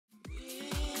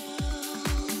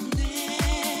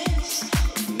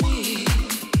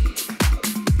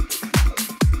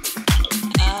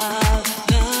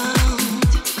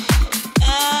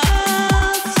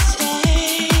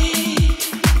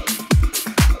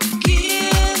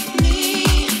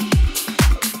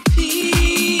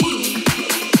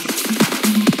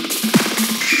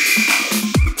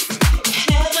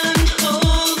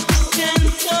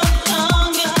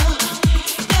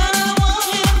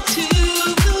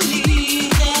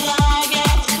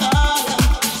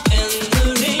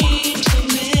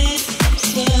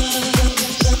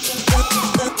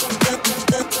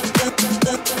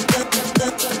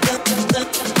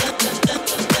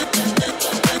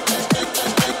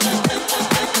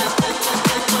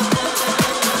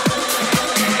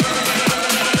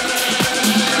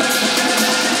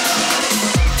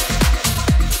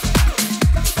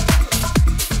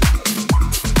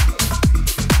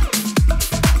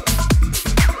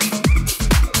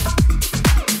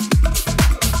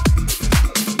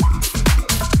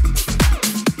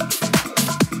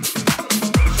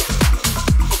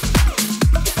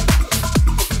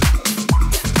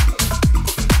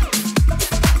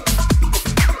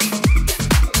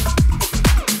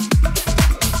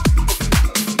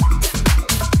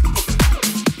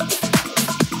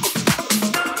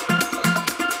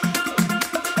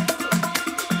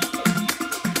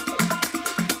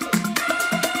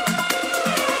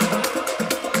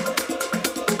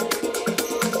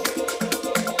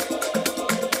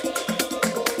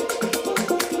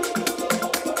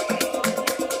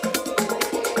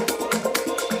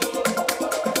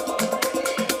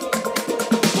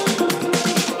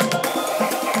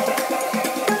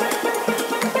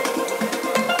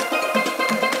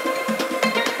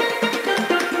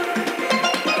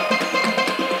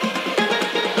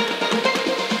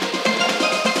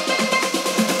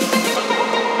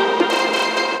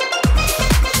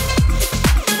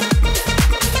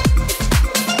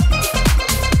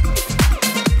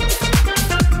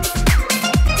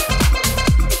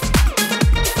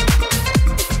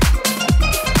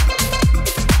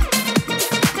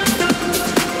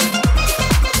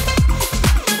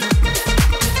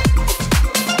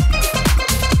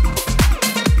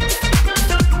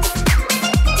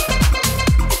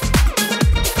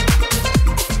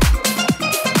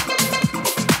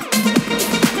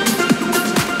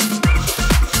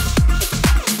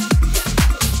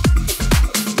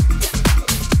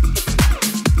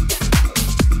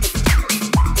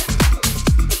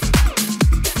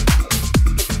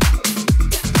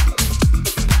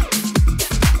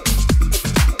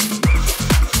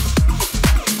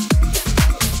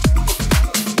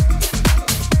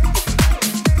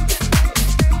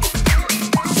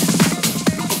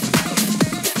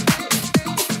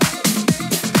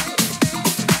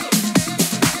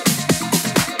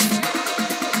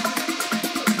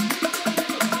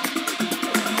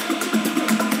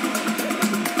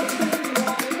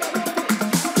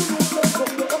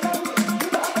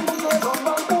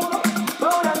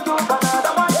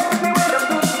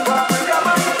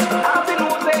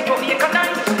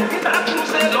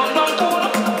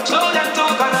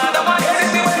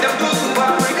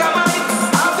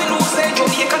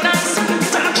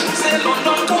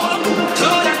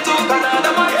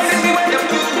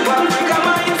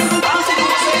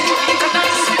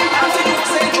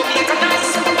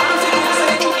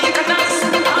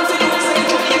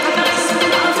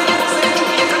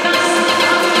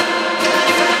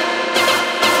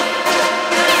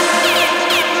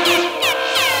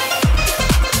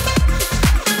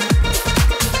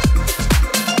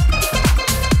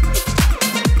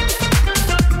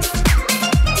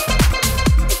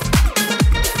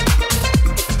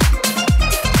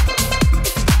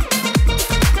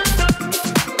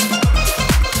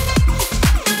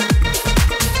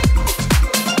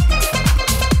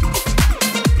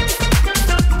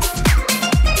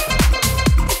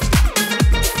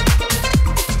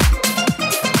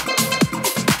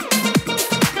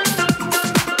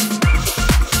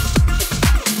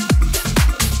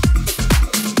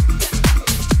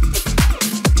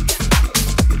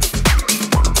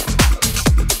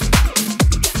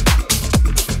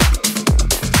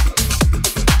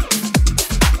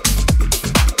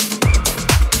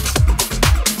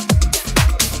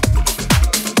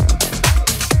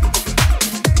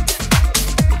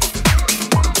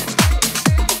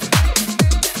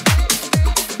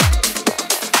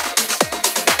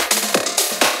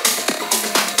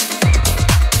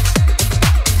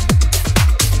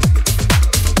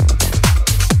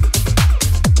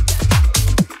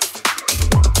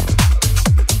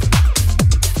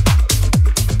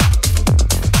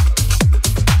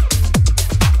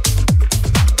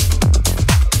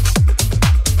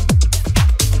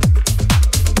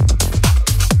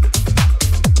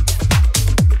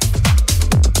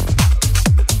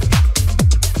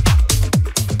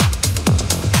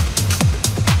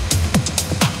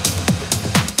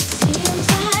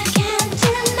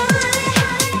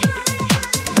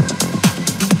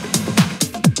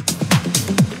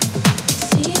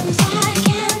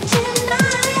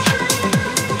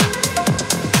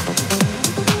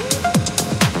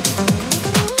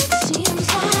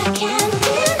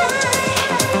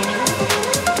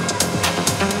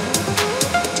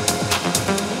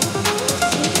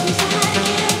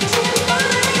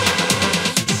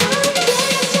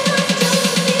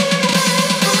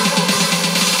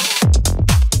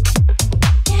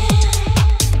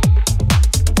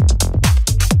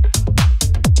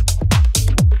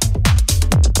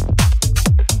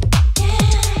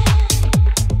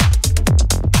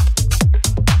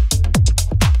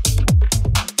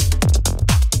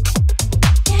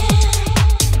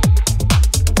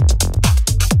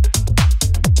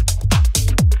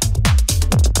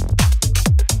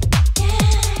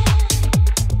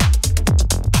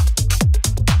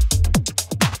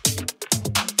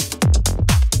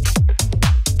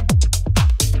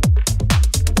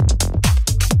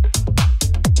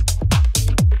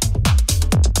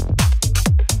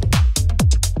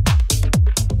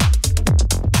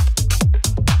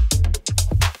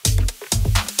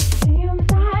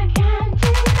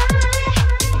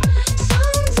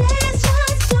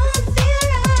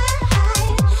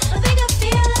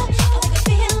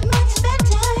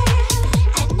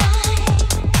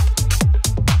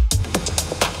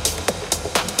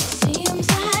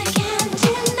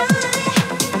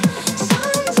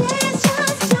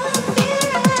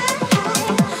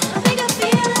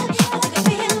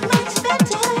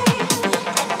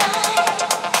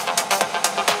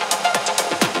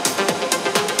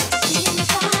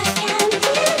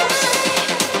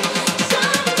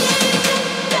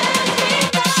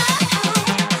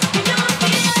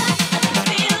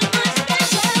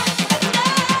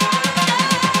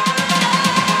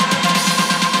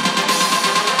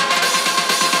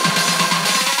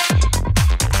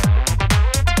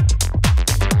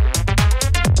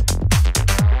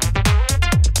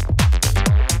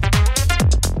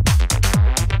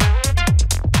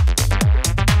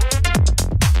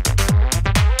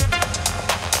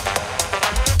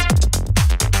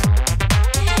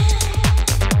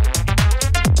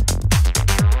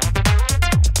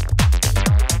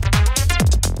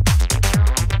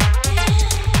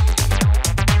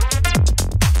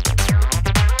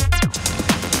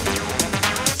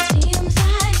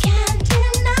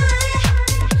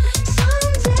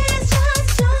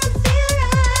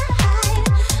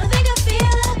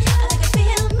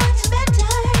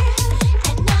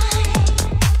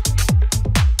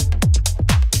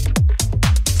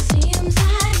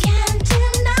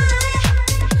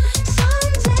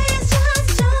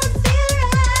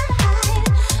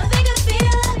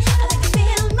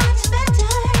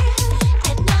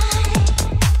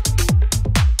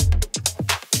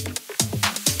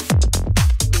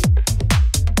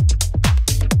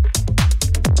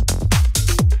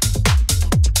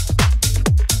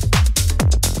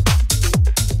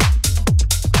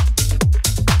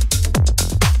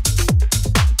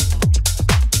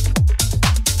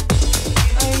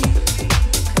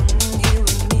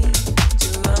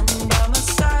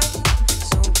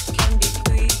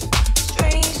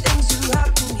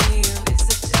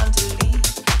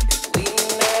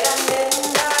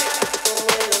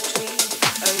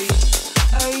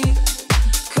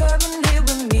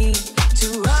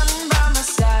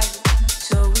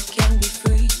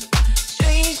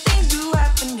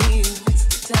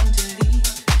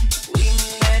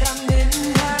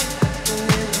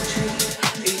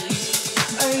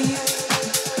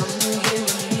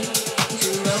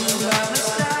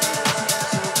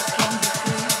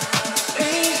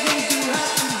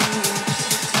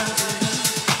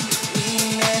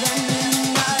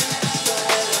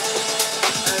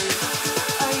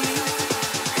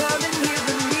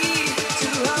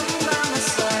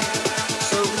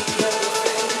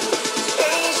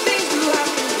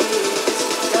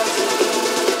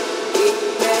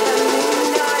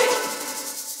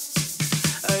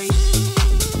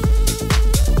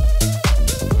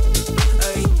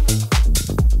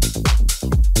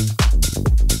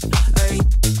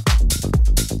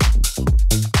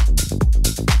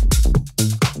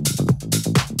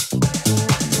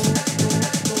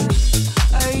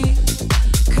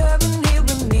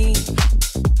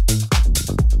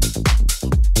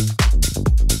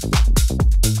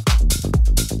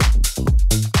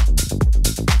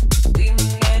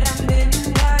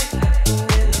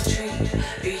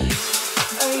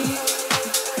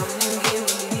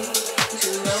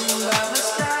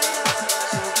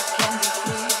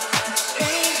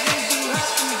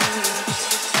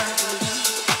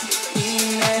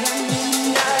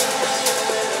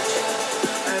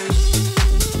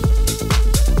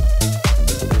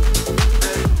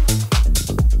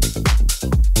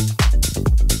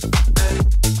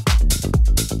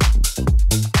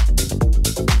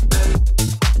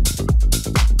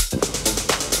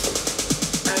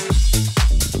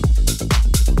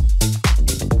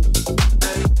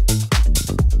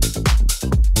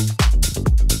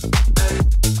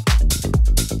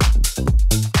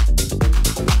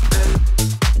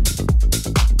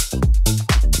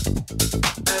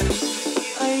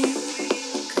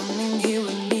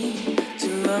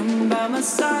my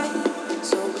side,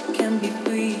 so we can be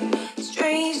free.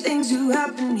 Strange things do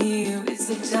happen here, it's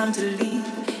the time to leave.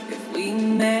 If we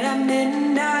met at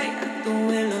midnight at the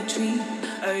willow tree,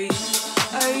 are you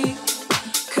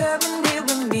coming here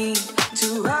with me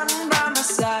to run by my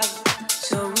side,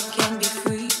 so we can be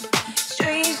free?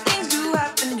 Strange things do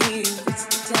happen here, it's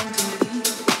the time to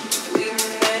leave. We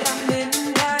met at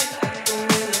midnight at the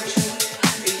willow tree.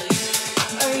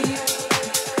 Are you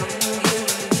coming here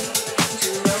with me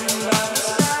to run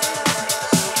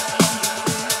by my side,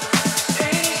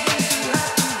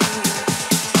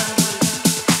 so we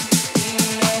can be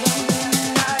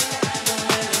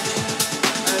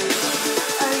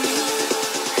free?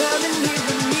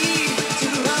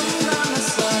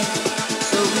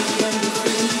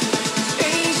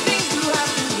 Strange things do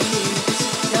happen here, it's the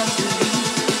time to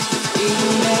leave.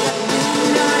 We met at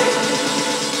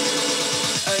midnight at the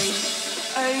willow tree.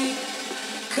 Are you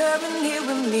coming here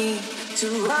with me to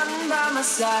run by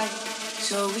my side,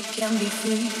 so we can be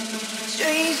free?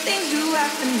 Strange things do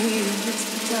happen here, it's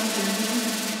the time to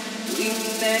leave. We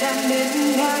met at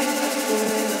midnight. Are you coming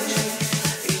here with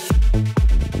me to run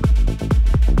by my side, so we can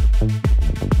be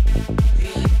free? Strange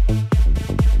things do happen here, it's the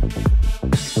time to leave. We met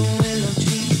at midnight at the willow tree. Willow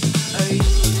tree. Are you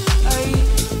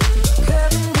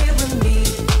coming here with me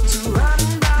to run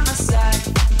by my side,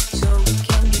 so we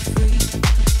can be free?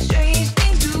 Strange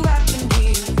things do happen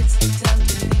here, it's the time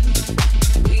to leave.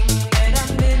 We met at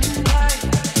midnight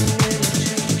at the willow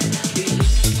tree.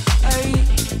 Are you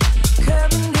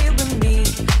coming here with me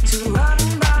to run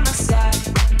by my side,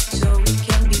 so we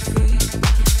can be free?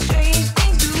 Strange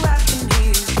things do happen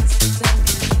here, it's the time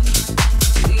to leave.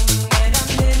 We met at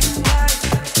midnight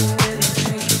at the willow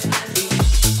tree.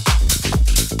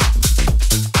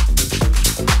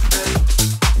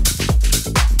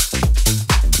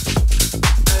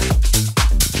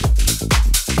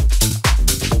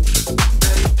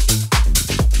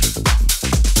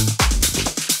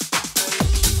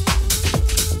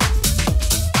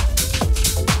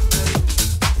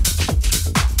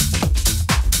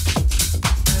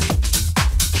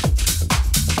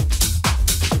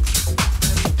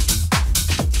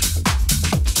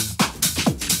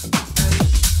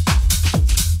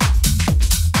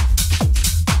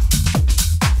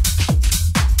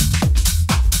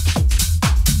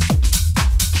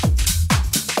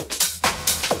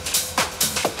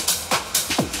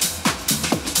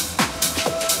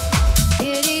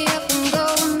 Giddy up and go,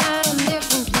 night in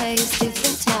different place,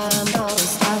 different time, all the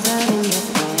stars out in your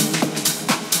phone.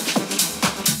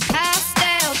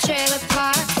 Pastel trailer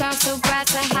park, stars so bright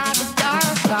to hide the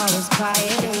dark, always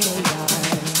quiet in the yard.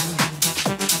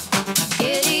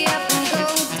 Giddy up and go,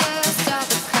 dust off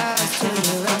the cars, turn the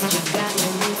rest, you got no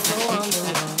need to wander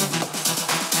on.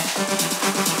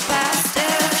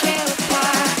 Pastel trailer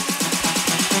park,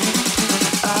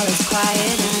 all is quiet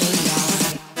in the yard.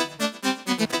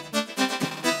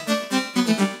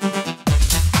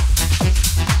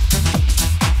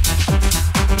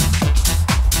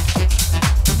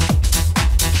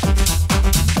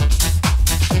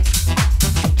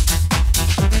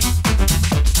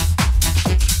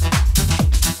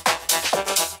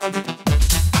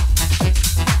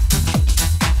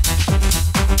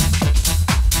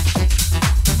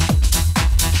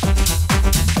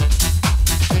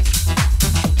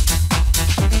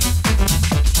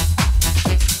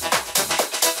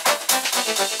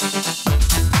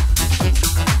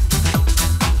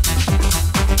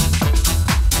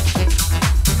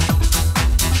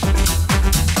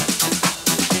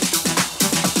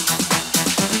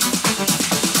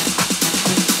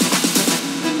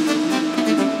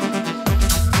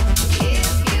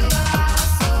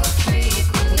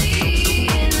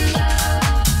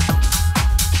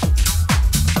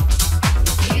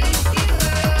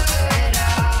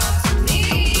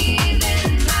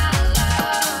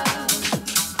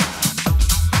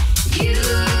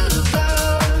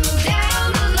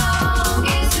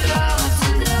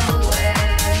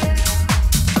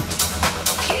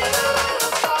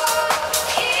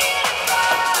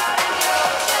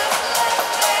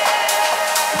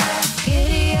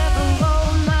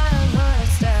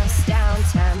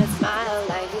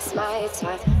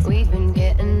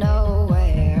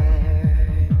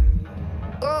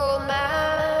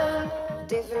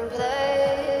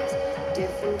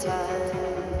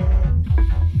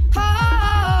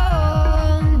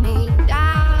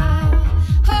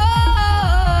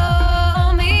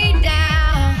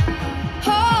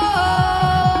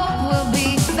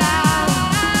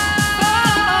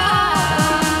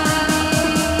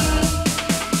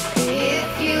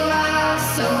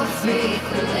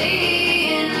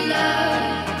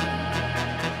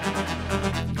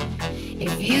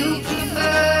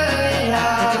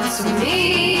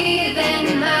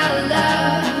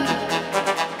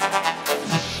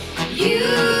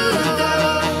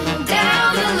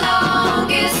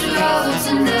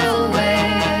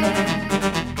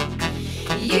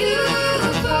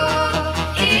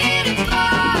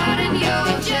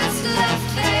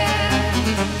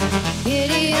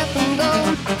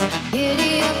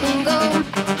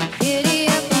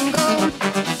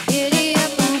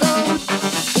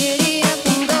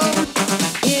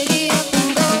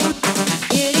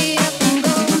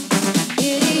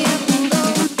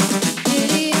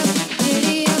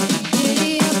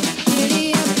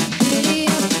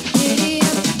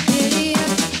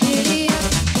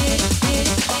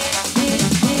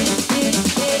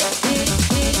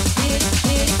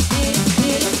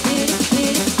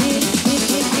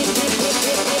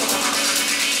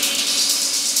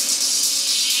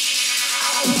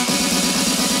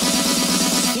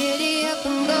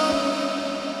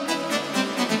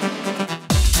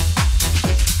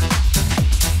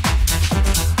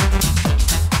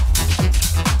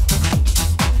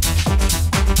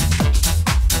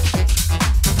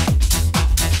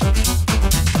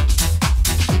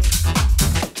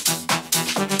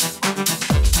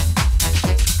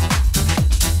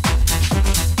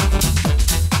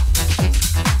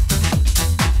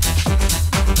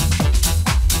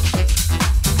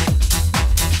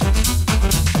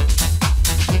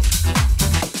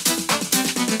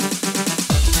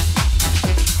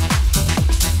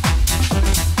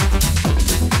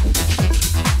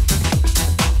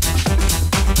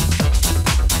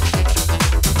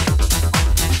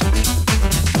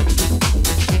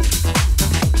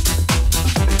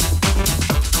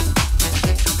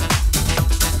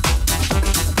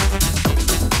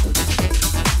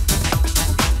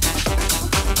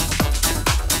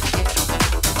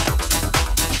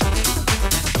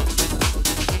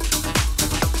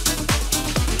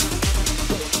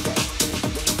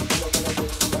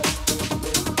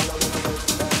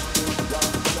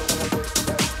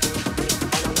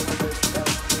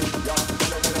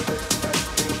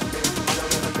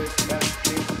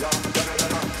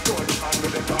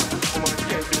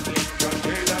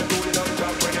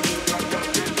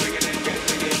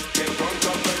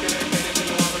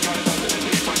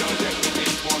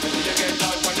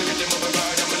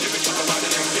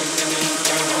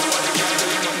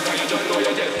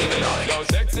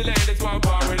 sexy ladies want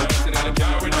war with us, and the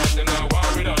car with us, them not war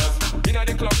with us. Inna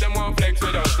the club, them want flex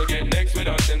with us, to get next with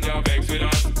us, them not vex with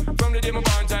us. From the day my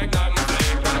bond ignite my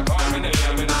flame, gonna call me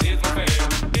name and it is my fame.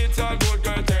 It's all good,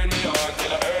 girl, turn me on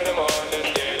till I earn them on. Let's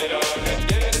get it on, let's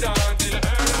get it on till I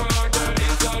earn them on, girl.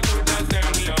 It's all good, just turn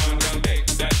me on, girl. Make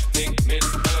that thing, miss,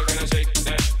 and I'm gonna shake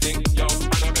that thing, yo.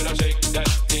 And I'm gonna shake that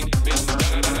thing, miss.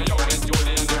 Donna, yo, Miss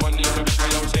Jody and the one named Rebecca,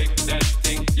 yo. Shake that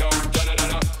thing, yo.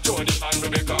 Donna, Jody and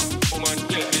Rebecca, woman,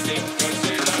 get me thing. Girl,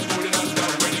 say that good enough,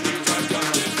 stop when the beat drop, just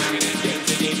get singing it, get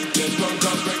singing. Just run,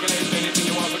 just regulate anything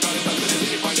you want, because it's up to the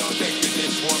if I don't take with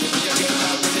it. Want me to see you get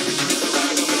up when the rhythm is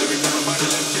around, and when the rhythm of body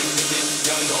left, check with it.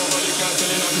 Girl, nobody can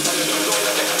tell enough, so you don't know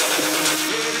that they're not gonna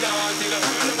get it on till I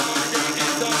earn them on, girl.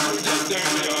 It's all good, just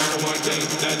turn me on. Woman, take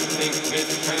that thing, miss,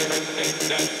 and I'm gonna take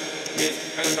that, miss,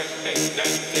 and I'm gonna take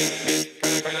that thing, miss,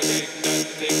 and I'm gonna take that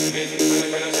thing, miss, and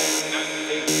I'm gonna take that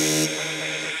thing, miss.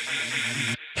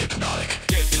 Hypnotic.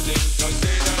 Get this thing, don't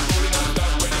say that good enough,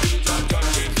 stop when the beat drop, just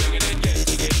keep singing it, get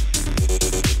singing.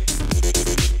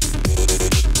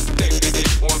 Take with it,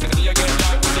 want me to see you get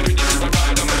down when the rhythm is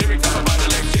around, and my lyrics have a body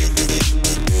like shake with it.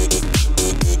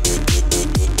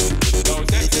 Those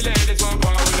sexy ladies want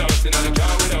war with us, and the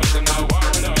car with us, them not war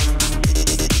with us.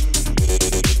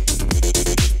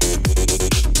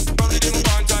 From the day my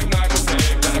bond ignite my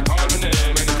flame, gotta call my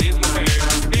name and it is my fame.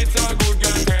 It's all good,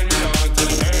 girl, turn me on till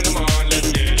I earn them on. Let's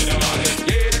get it on, let's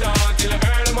get it on till I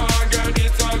earn them on, girl.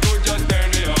 It's all good, just turn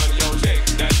me on. Yo, shake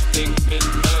that thing, miss,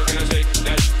 and I'm gonna shake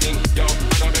that thing, yo.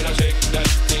 And I'm gonna shake that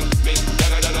thing, miss.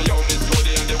 Donna, yo, Miss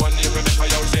Jody and the one named Rebecca,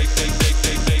 yo. Shake, shake, shake,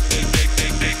 shake, shake, shake, shake,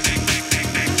 shake, shake, shake, shake, shake,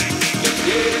 shake, shake. Let's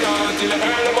get it on till I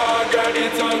earn them on, girl.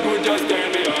 It's all good, just turn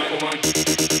me on, woman.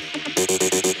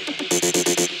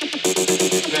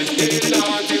 Let's get it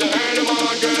on till I earn them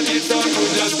on, girl. It's all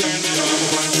good, just turn me on,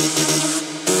 woman.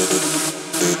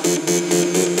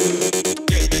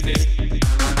 Get with it.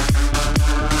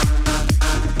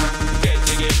 Get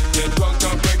jiggy. Get drunk,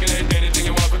 up, regulate anything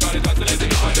you want, because it's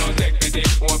oscillating if I don't take with it.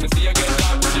 Want to see you get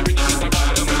down when the rhythm is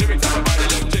around, and my lyrics have a body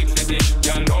like chicks with it.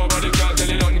 Girl, nobody can tell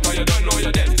you nothing, 'cause you don't know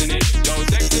your destiny. Yo,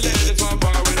 sexy ladies want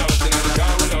war with us, and the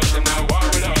car with us, them not war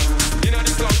with us. You know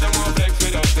the club, them want flex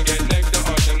with us, to get next to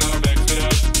us, them not vex with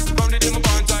us. From the day my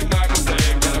bond ignite my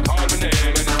flame, gotta call my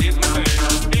name and it is my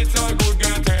fame. It's all good,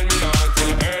 girl, turn me on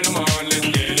till I earn them on. Let's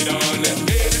get it on, let's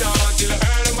get it on till I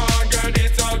earn them on, girl.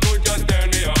 It's all good, just turn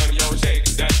me on. Yo, shake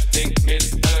that thing, miss,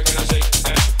 and I'm gonna shake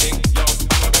that thing, yo.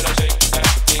 And I'm gonna shake that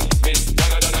thing, miss.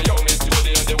 Donna, yo, Miss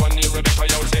Jody and the one named Rebecca,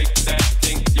 yo. Shake that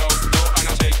thing, yo. Yo, and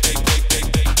I shake, shake, shake, shake,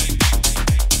 shake, shake, shake.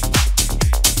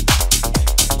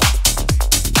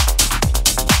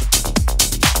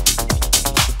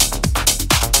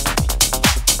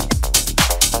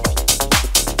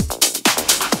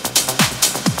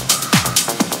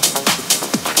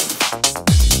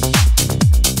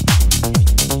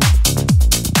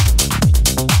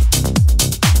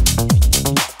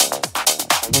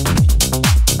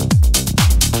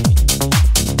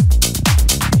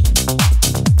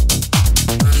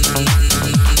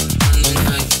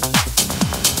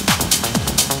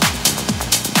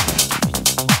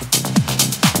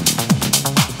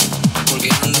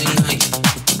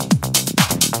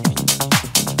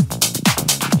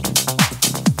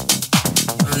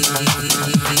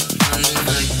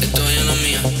 Estoy en la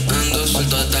mía, ando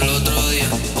suelto hasta el otro día.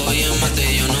 Hoy en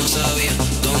mate yo no sabía,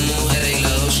 dos mujeres y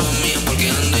las dos son mías, porque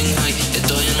ando en high.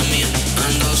 Estoy en la mía,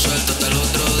 ando suelto hasta el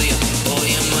otro día.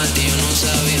 Hoy en mate yo no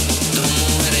sabía, dos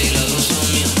mujeres y las dos son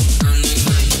mías. Ando en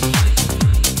high.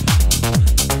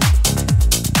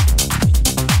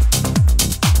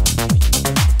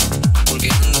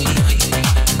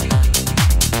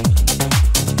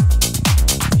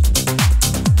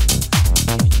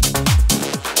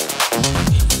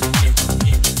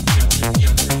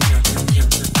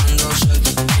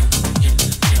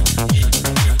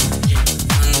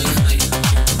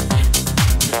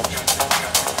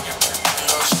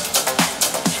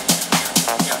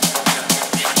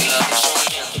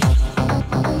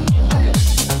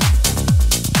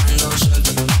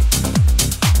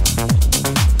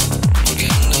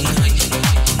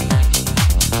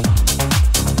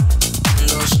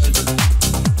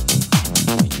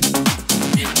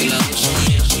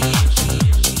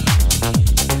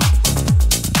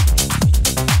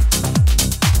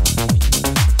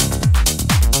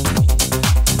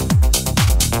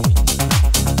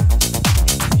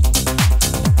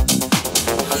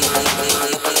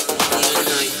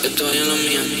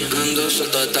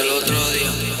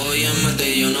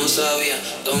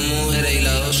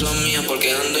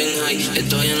 Porque ando en high.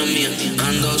 Estoy en la mía,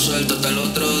 ando suelto hasta el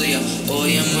otro día.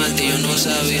 Hoy en Marte yo no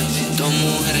sabía, dos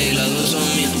mujeres y las dos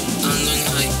son mías. ando en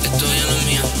high, estoy en la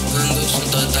mía, ando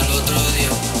suelto hasta el otro día.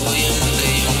 Hoy en Marte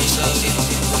yo no sabía,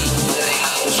 con mujeres y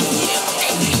la dos son mías, porque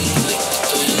ando en high,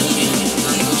 estoy en la mía,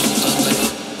 ando suelto hasta el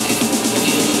otro día. Hoy en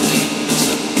Marte yo no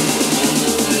sabía, con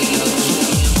mujeres y la dos son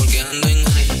mías, porque ando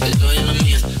en high, estoy en la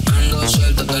mía, ando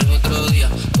suelto hasta el otro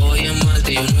día. Hoy en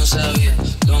Marte yo no sabía,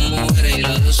 dos mujeres y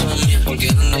las dos son mías, porque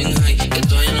ando en high,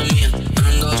 estoy en la mía,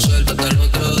 ando suelto hasta el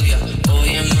otro día. Hoy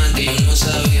en Marte yo no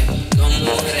sabía, dos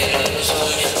mujeres y las dos son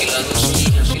mías, y las dos son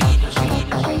mías.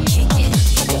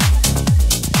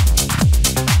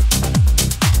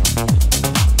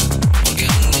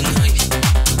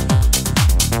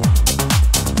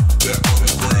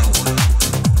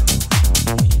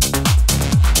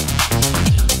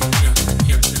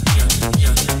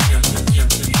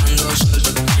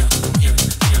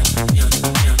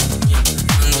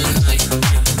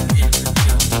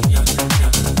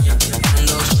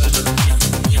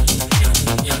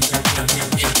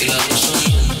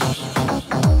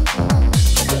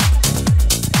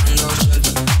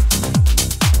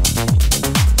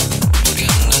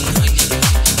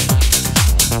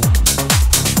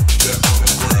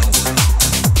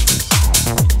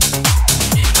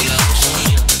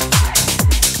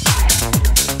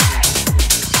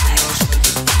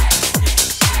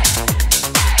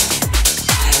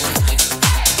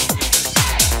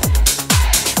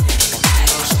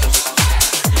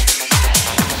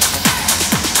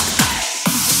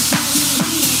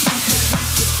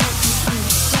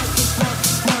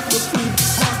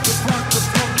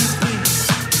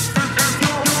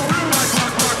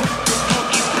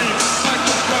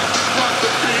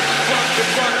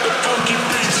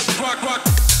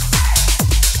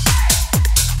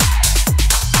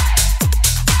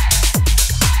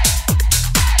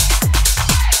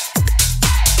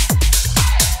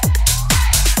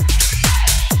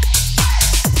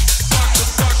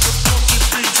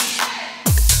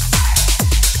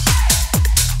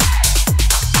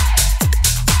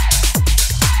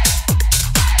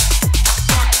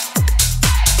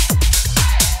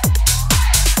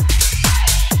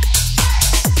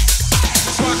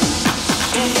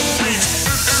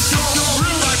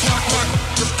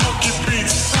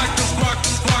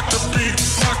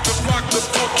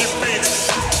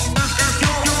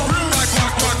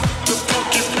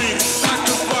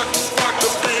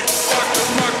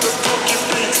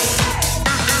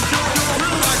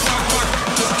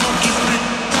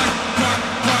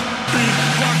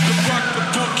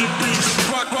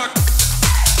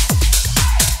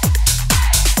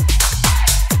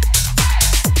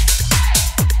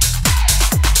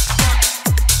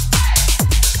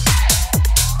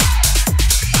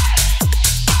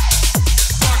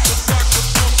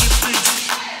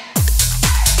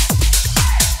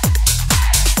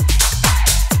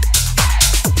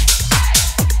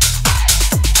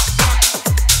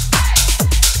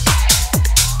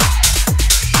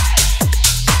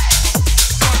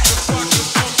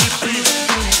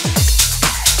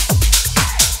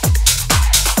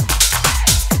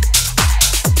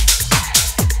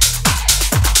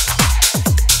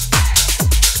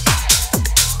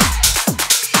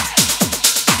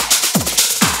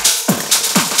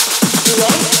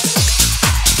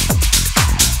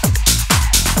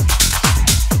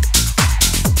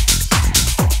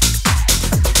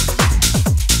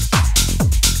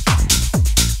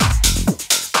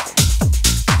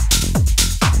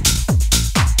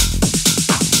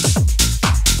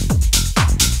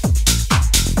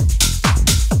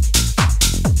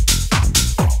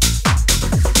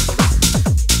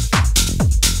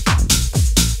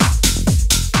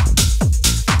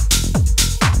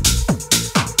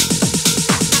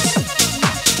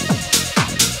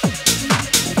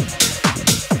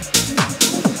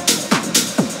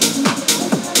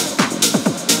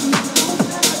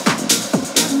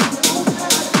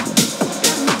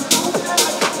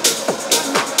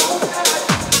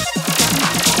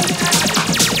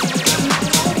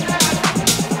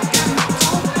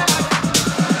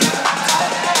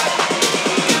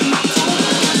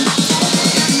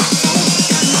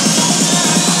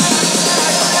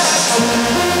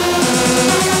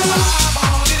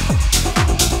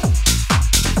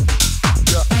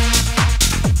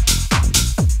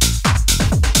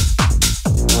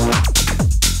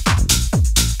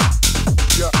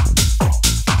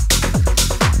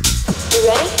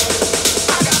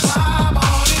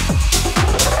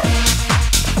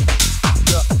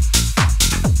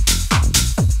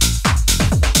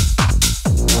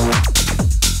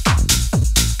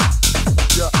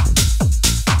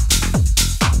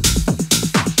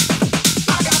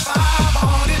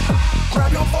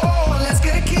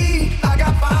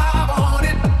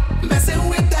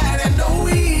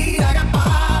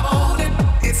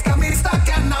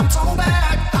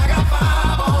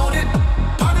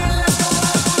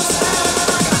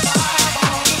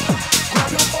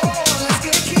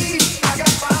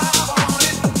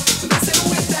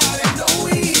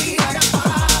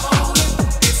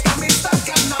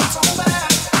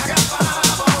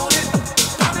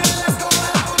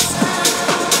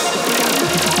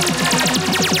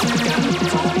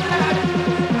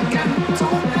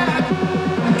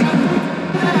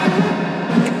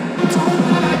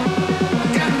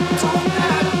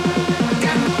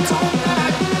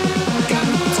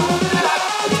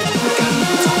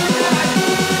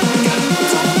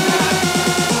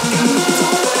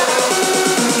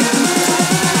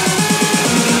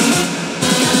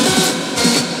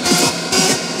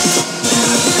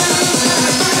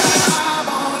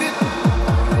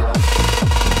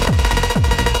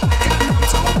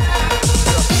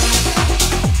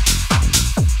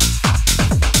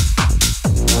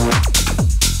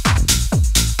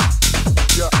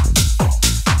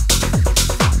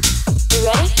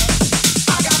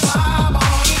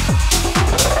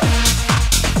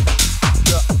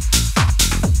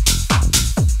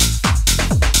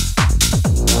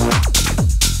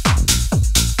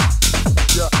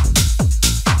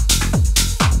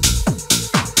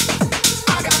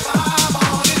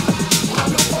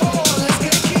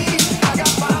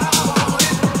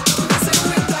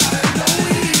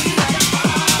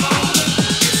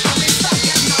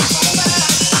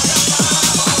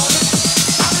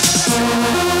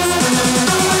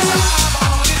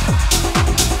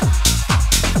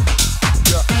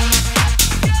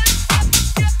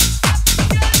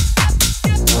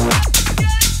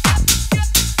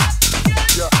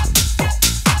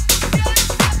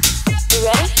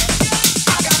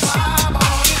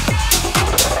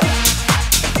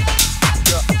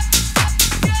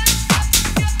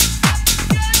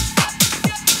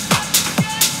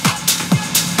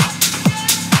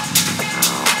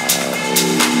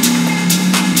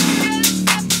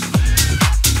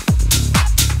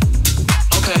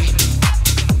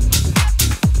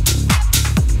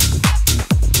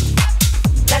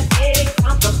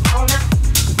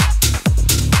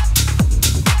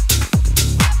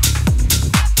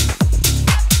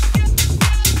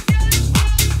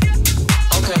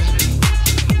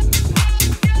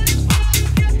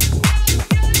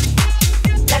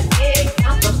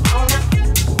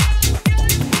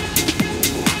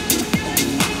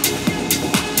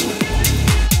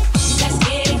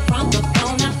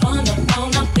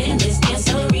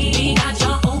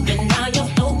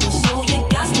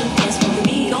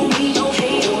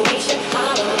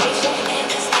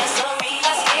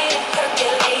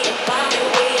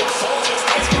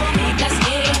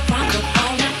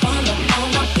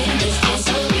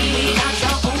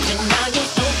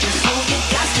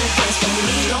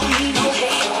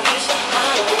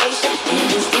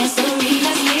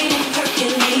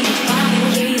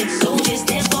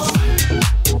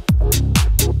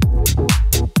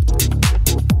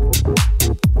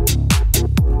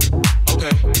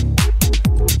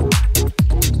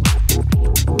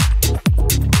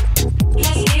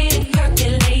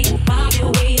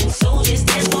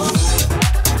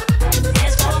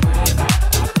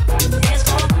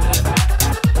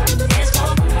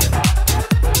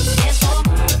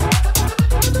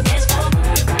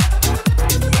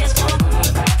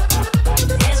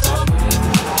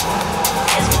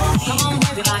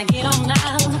 Everybody get on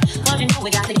now, 'cause you know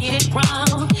we got to get it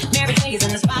wrong. Mary J is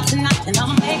in the spot tonight, and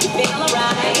I'ma make you feel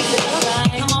alright.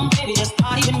 Come on, baby, just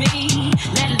party with me.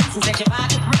 Let loose and set your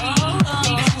body free.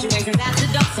 Leave the situations at the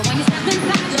door, so when you step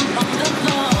inside, jump on the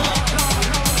floor.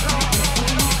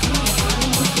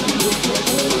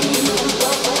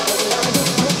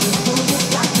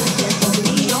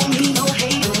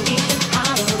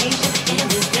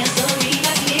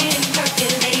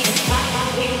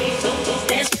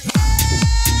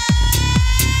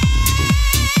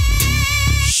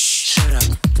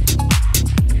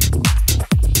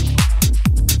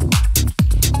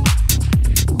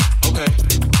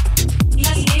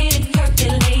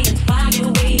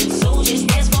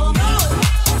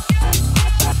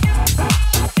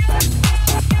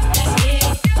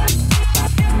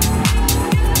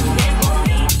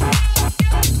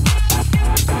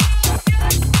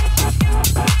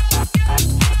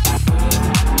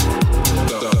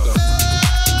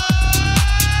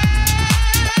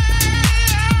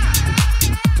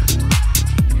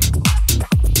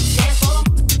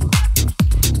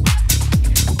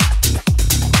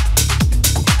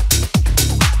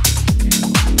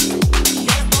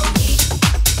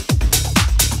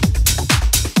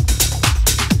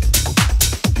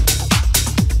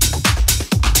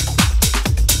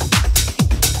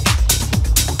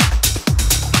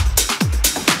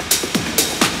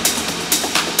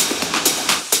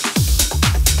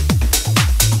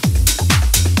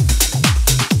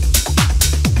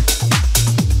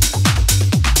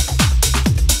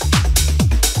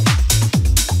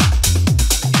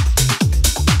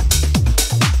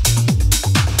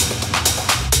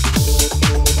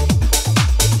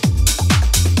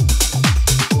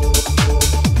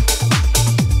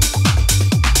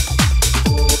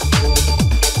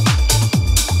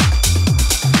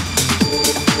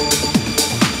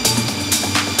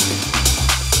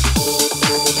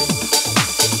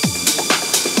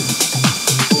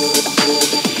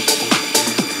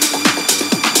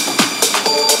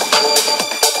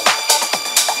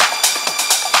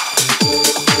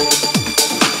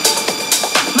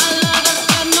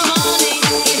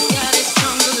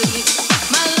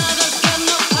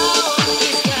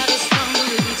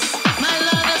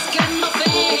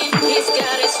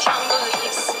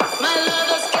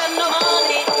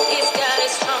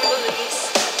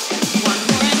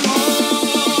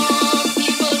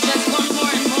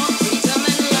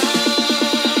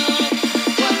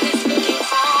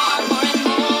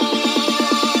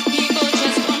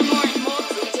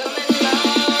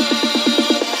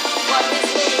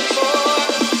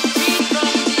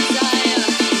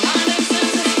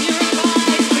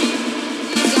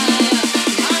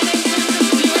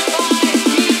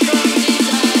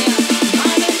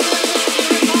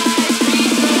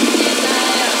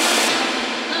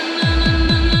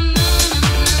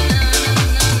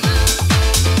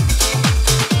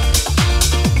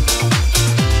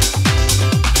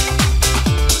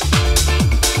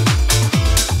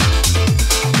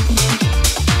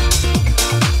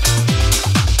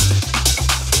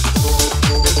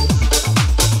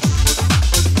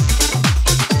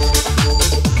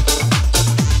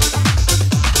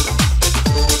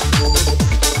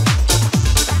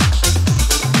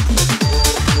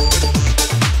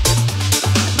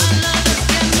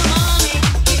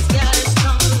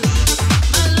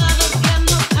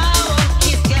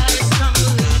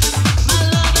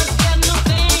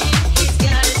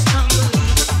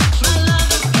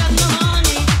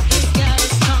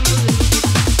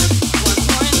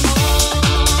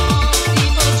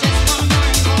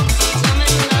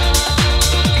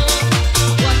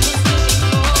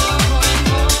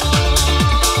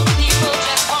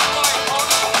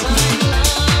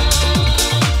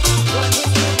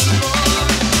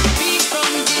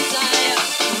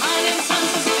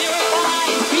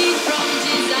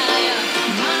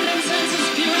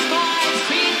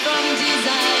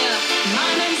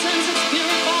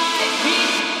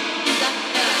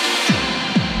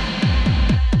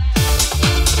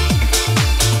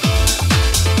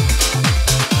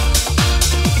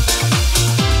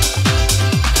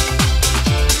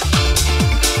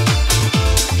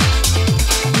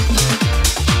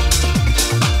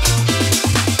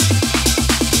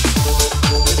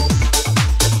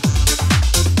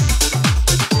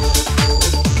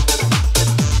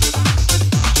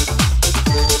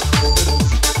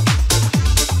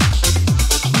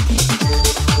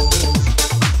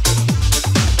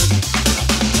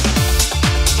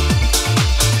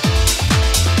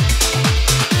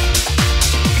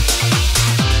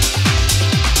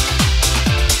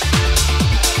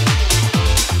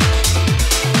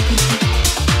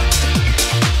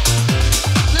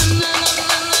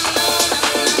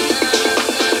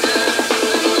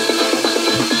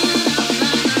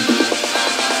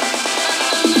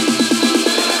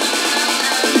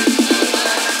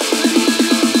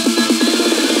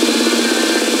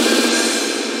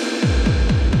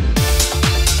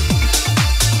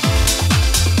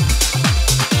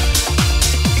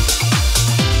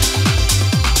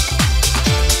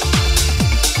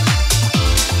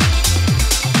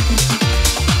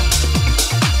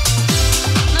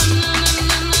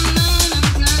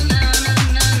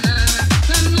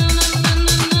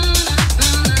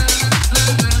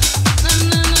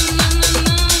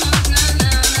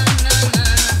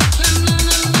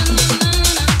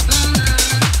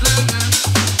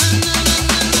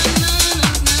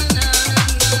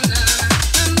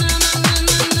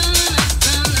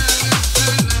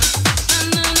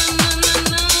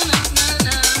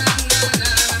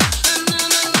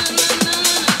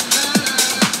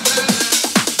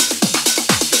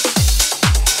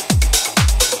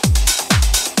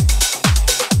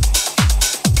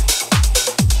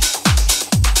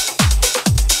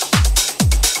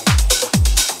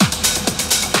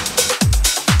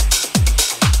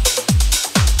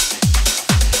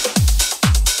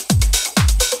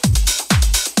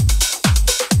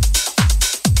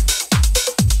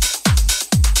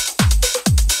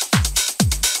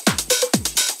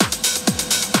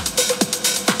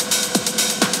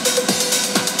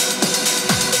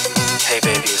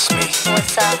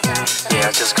 What's up? Yeah,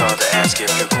 I just called to ask you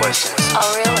a few questions. Oh,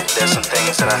 really? There's some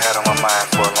things that I had on my mind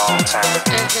for a long time,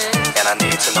 and I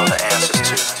need to know the answers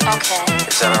to. Okay.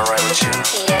 Is that alright with you?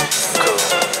 Yes. Cool.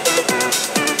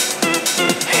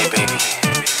 Hey baby,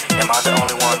 am I the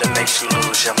only one that makes you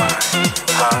lose your mind?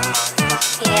 Huh?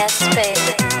 Yes,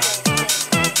 baby.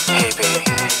 Hey baby,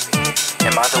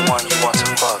 am I the one you want to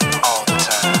fuck all the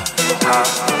time? Huh?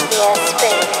 Yes,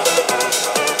 baby.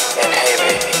 And hey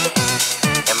baby,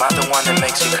 am I the one that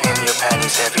makes you cream your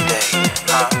panties every day?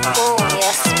 Huh? Oh,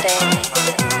 yes, baby.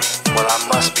 Well, I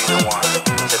must be the one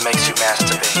that makes you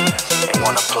masturbate and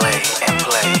wanna play and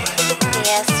play.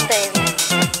 Yes, baby.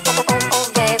 Oh,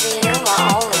 baby, you're my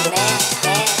only man.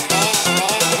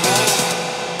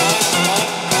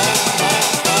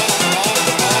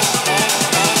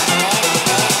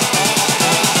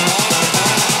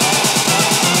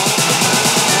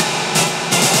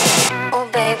 Oh,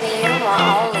 baby, you're my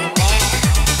only man.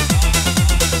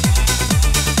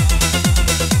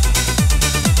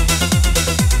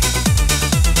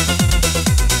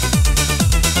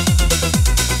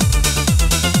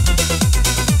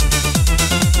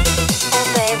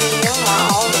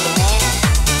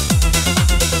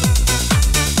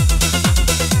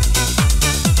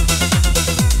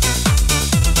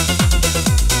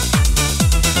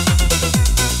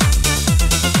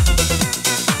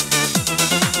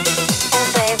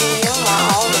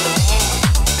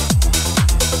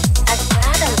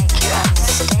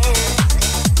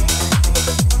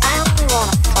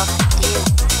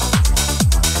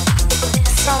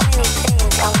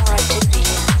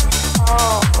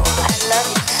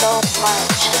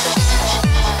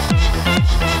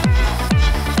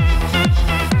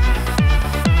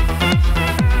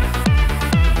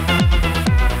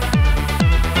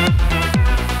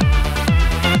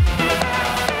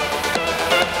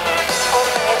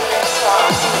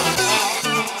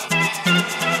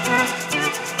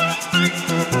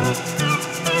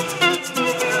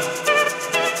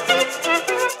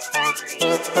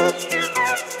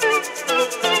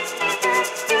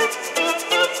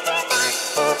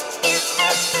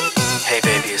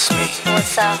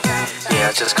 What's up? Yeah,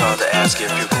 I just called to ask you a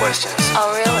few questions.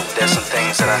 Oh, really? There's some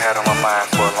things that I had on my mind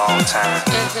for a long time,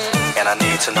 and I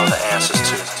need to know the answers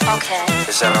to. Okay.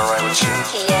 Is that alright with you?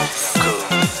 Yes. Cool.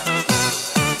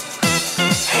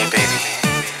 Hey baby,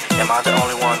 am I the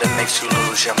only one that makes you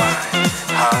lose your mind?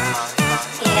 Huh?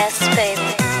 Yes,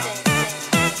 baby.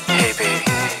 Hey baby,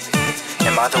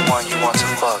 am I the one you want to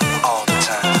fuck all the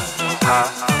time? Huh?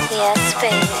 Yes,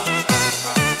 baby.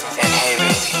 And hey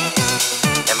baby,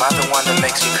 am I the one that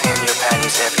makes you cream your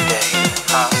panties every day?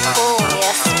 Huh? Oh,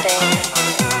 yes, baby.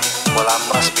 Well, I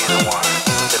must be the one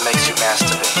that makes you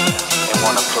masturbate and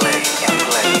wanna play and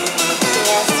play.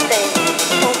 Yes, baby.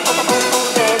 Oh,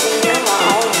 baby, you're my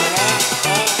only man.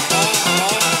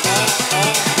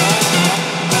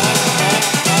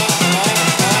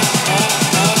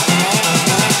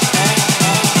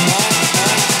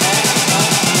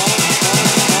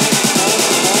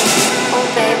 Oh,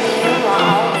 baby, you're my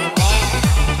only man.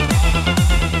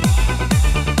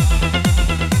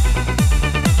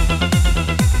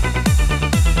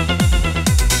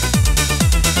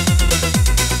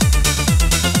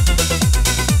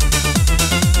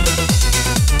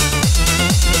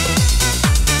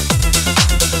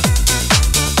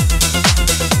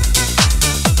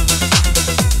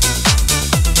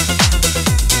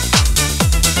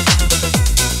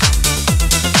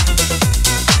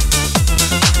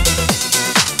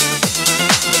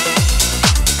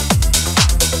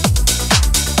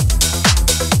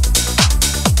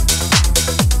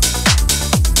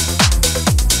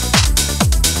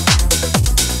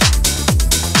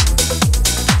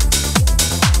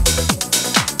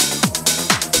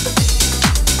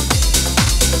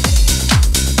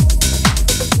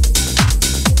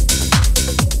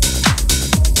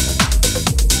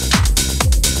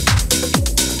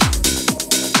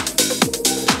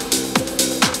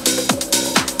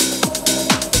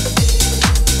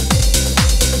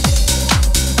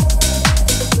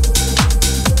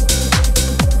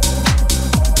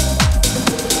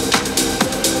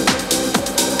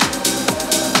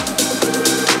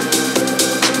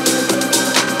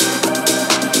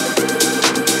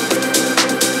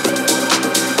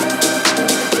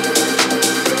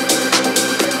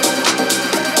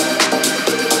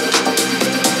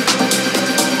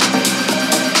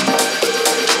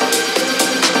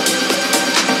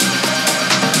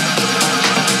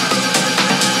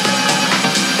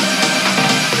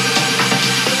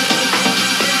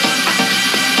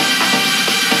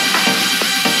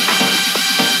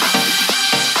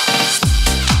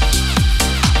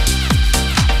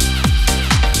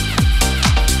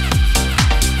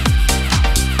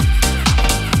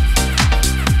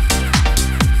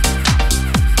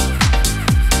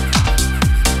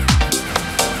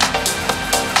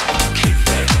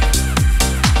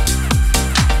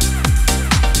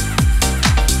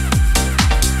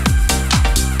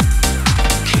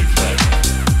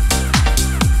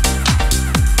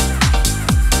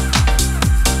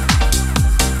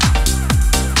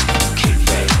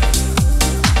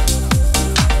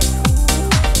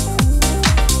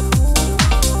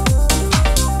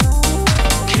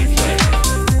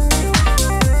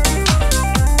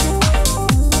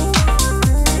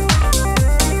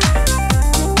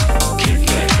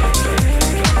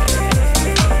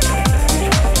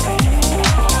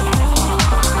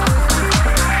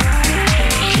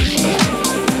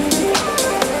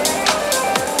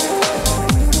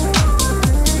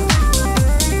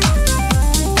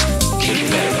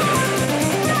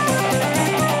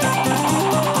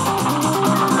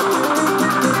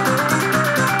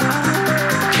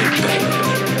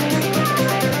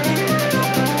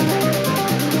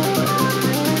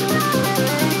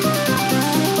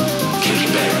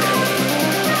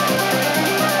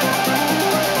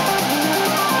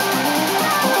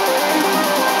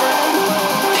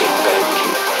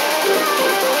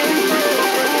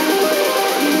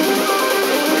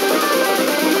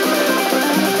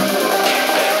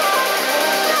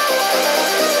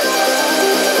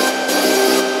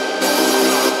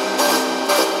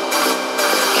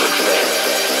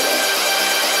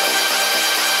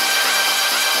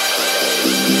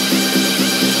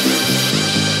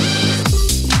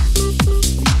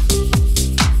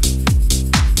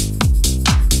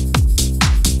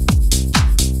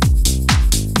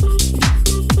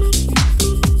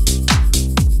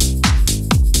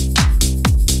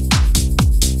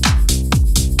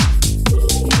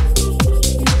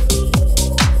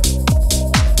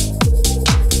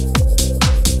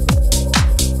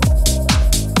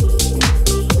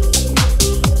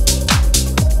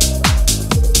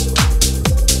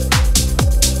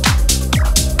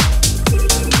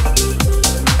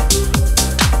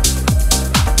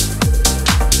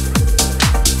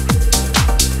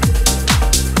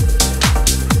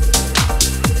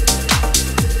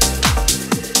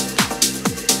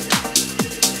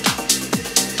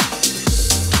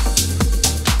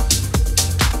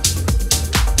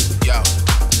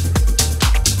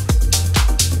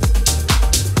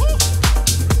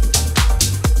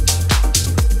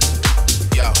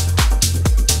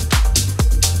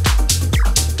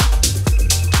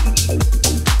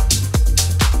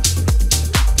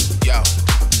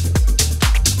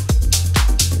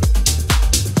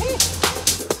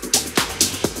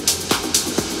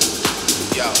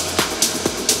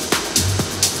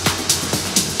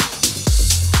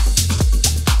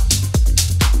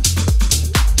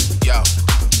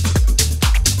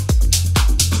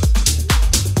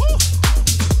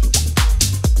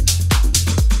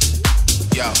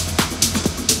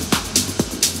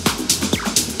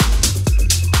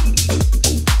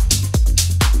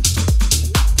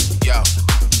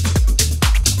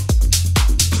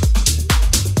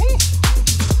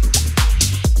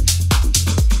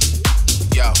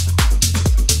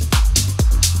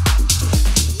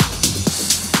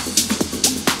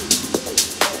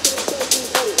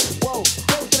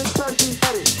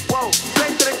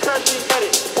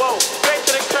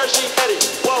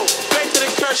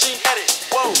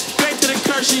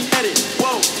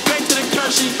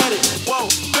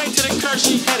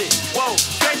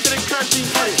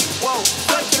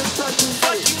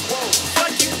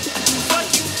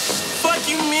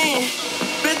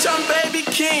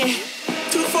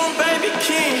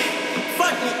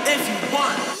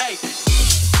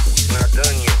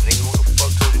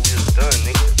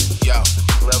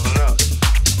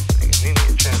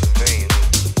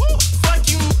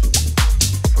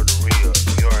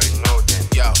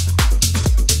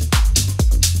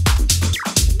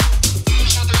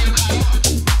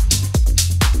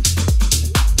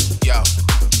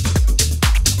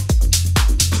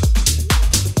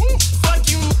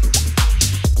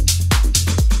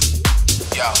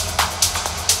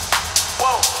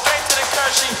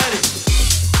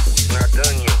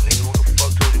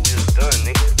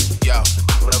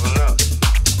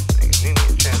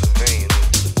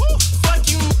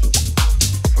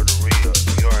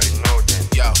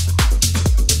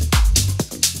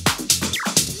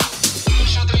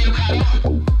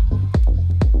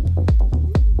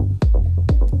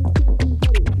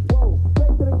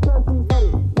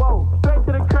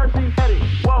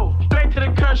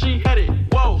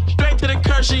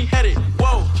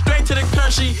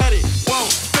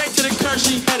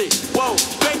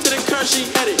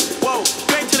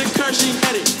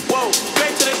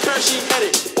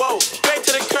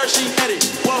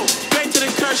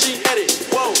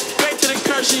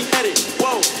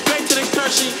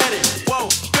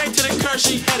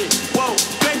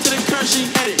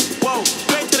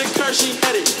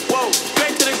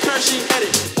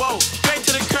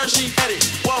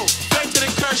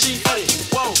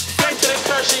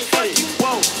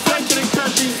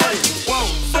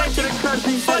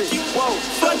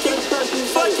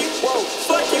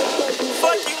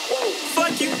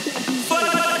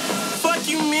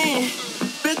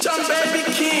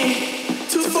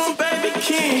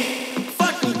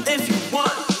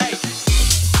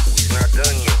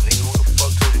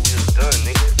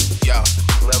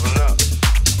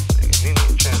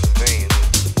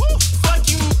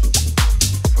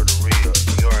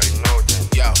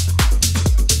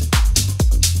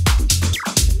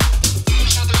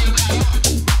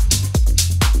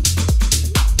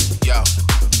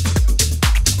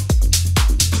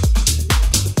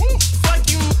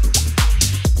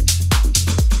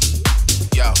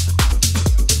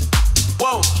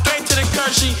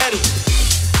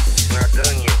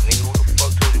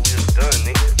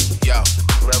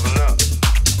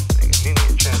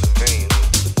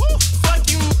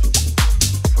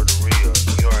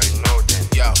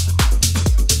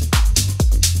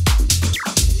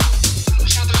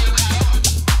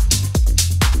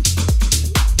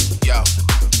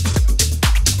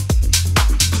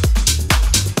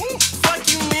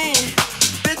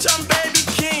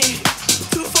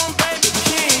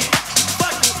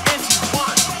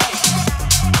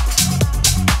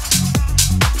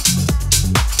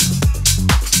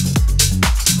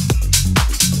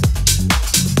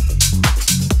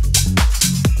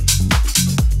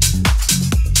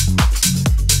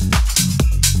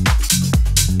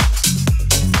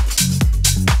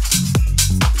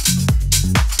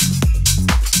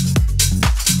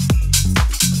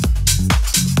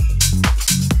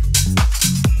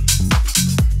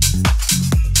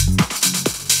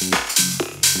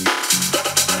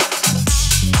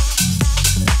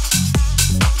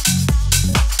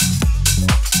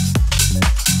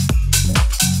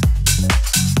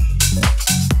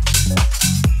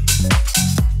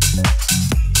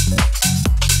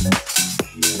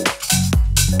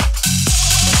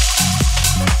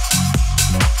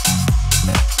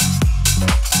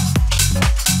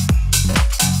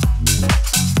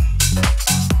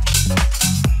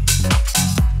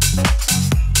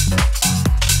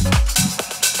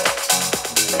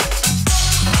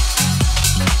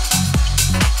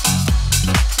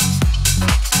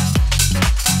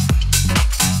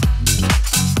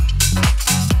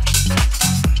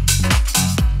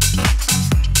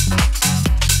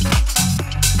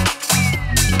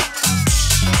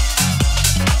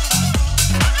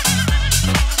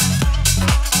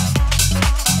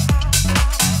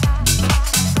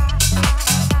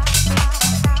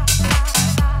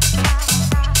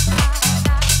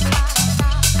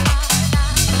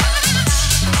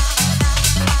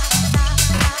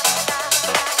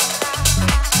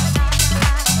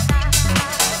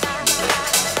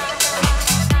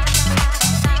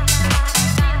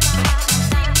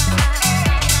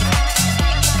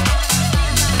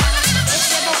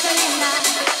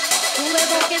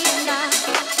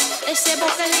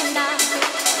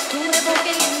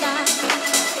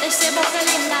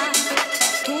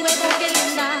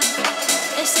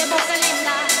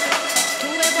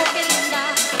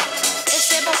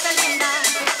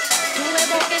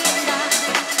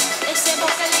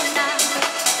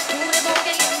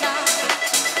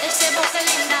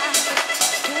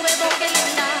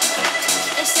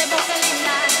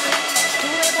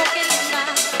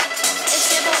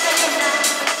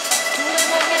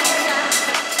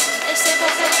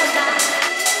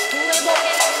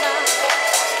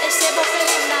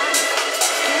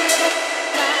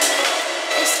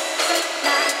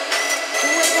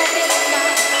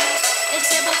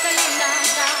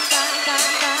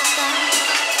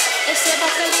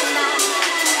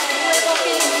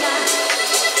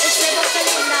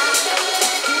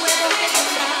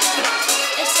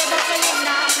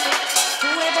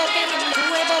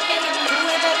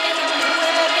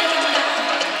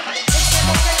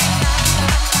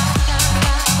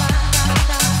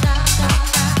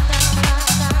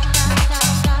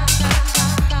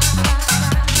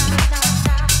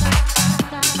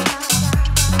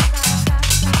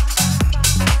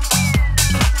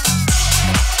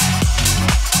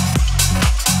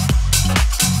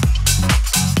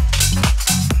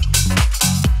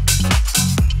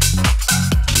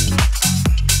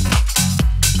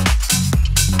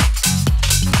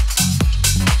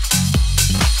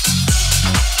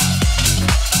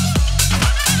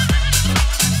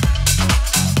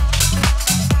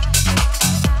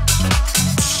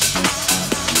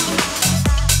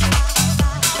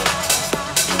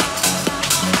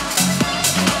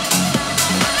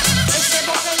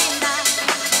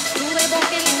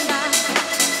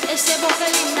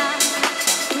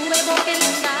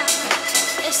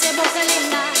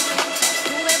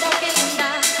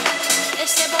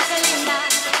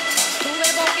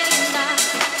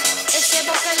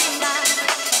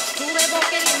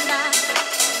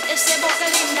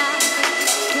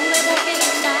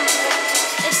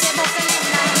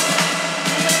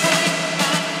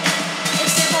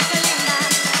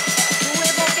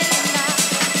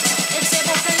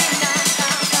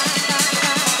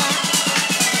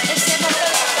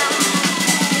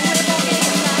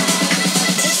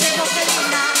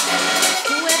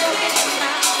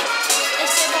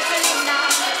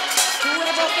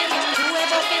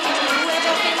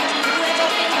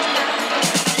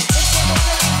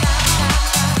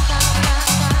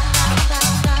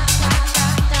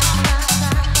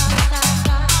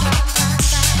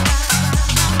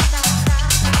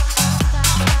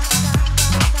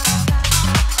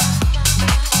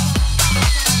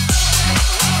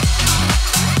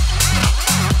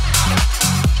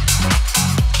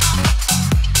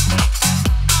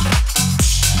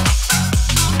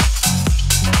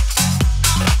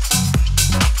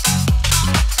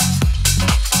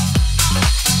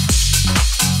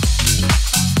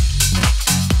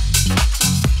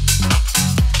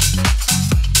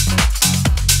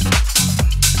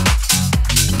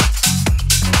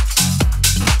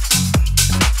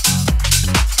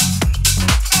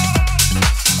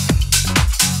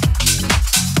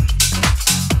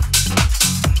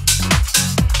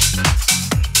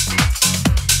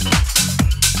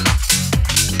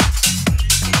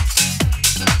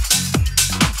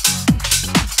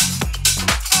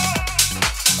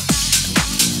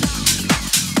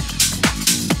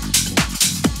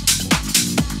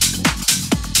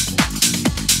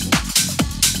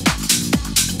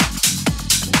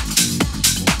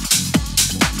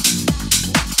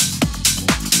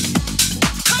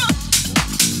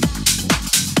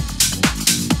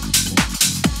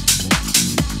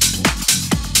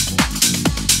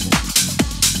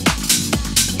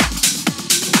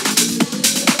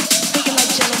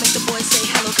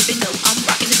 'cause they know I'm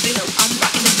rocking the beat. I'm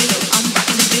rocking the beat. I'm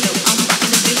rocking the beat. I'm rocking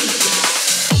the beat.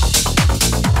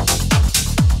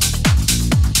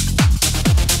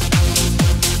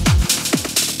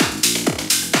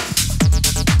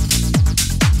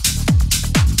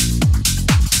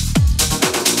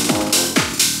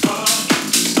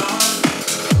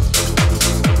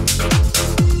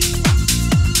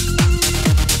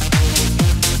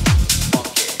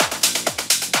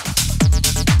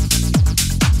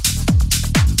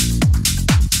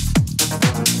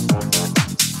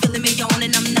 Feeling me on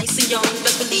and I'm nice and young.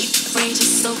 Best believe range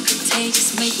is so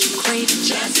contagious, make you crave it.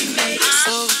 Jazzy made it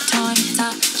so retarded,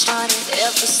 top charted.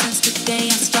 Ever since the day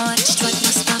I started, strike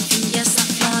my stuff and yes I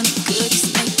flaunt it. Goodies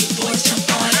make you boys jump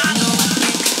on it. No, I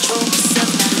can't control myself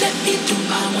now. Let me do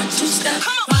my 1-2 step.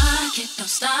 Rock it, don't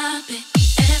stop it.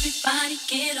 Everybody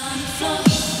get on the floor,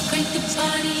 crank the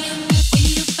party up.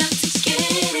 We about to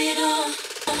get it on.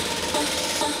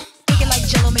 Make it like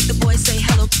Jello, make the boys say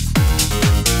hello.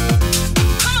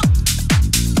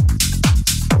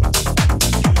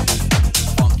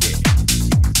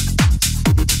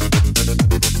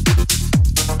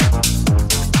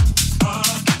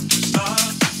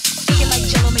 Make it like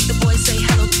Jello, make the boys say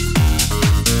hello.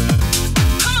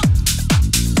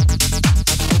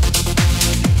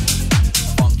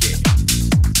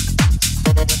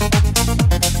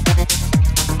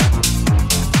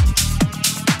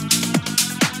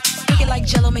 Make it like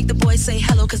Jello, make the boys say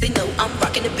hello, 'cause they know I'm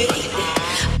rocking the beat.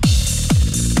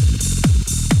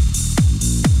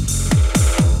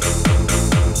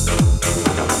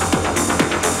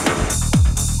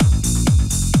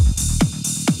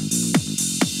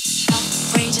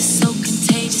 Range is so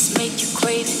contagious, make you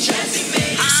crave it. Jazzy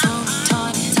made it. So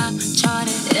retarded, top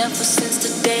charted. Ever since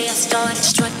the day I started,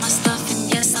 strike my stuff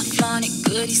and yes I flaunt it.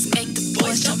 Goodies make the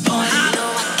boys jump on it. No,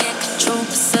 I can't control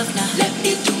myself now. Let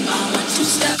me do my 1-2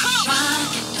 step.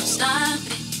 Rock it, don't stop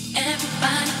it.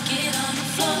 Everybody get on the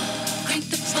floor, crank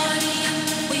the party up.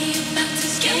 We about to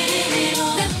get it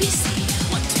on. Let me see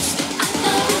 1-2 step. I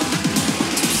love it.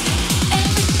 1-2 step.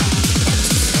 Everybody,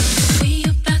 we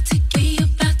about to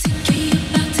get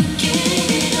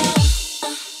it on.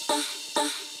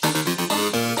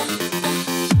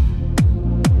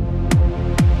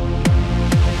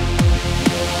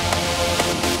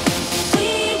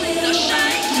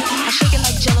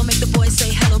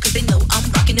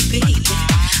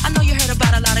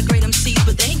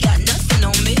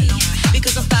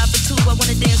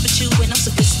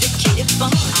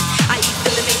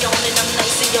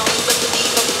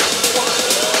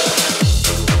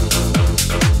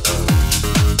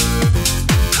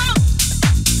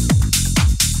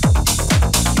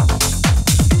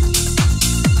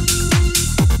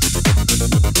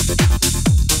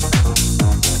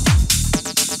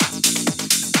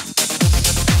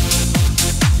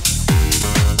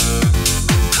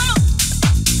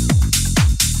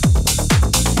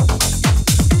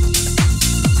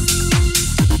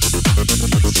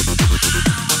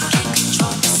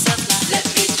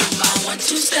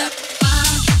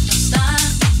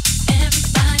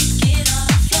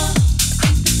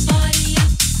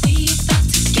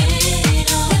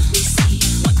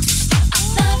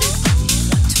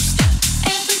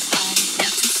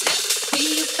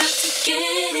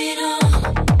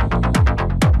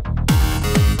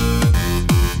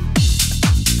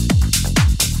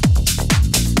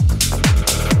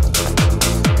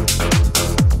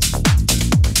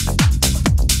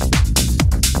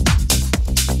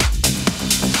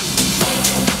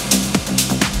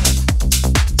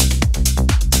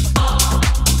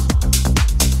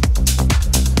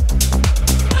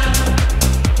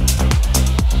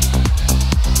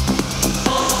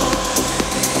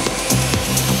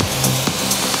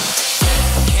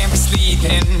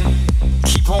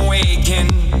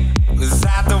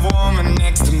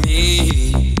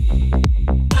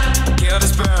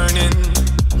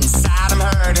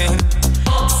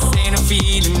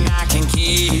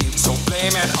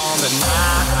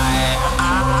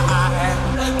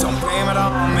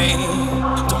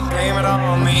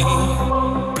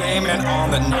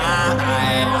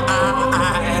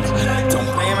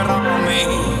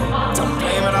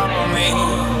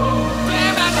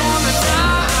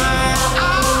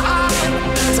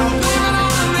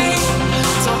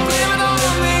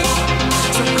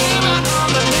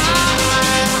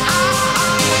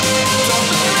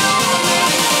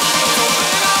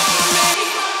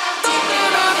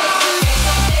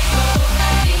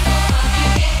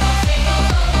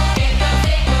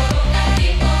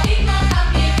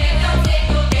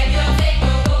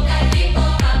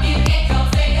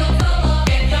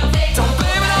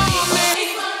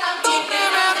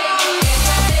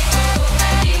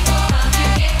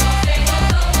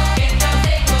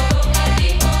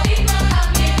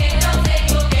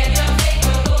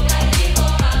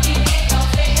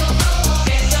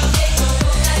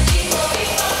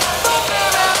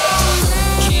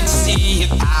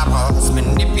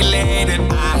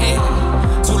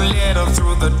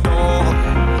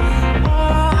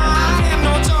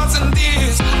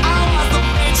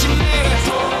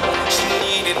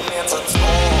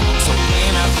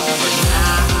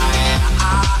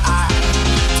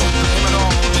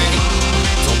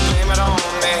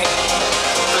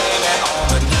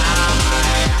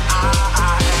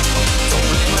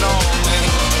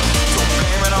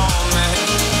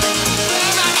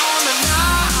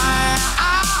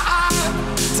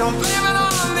 Don't blame it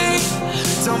on me.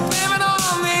 Don't blame it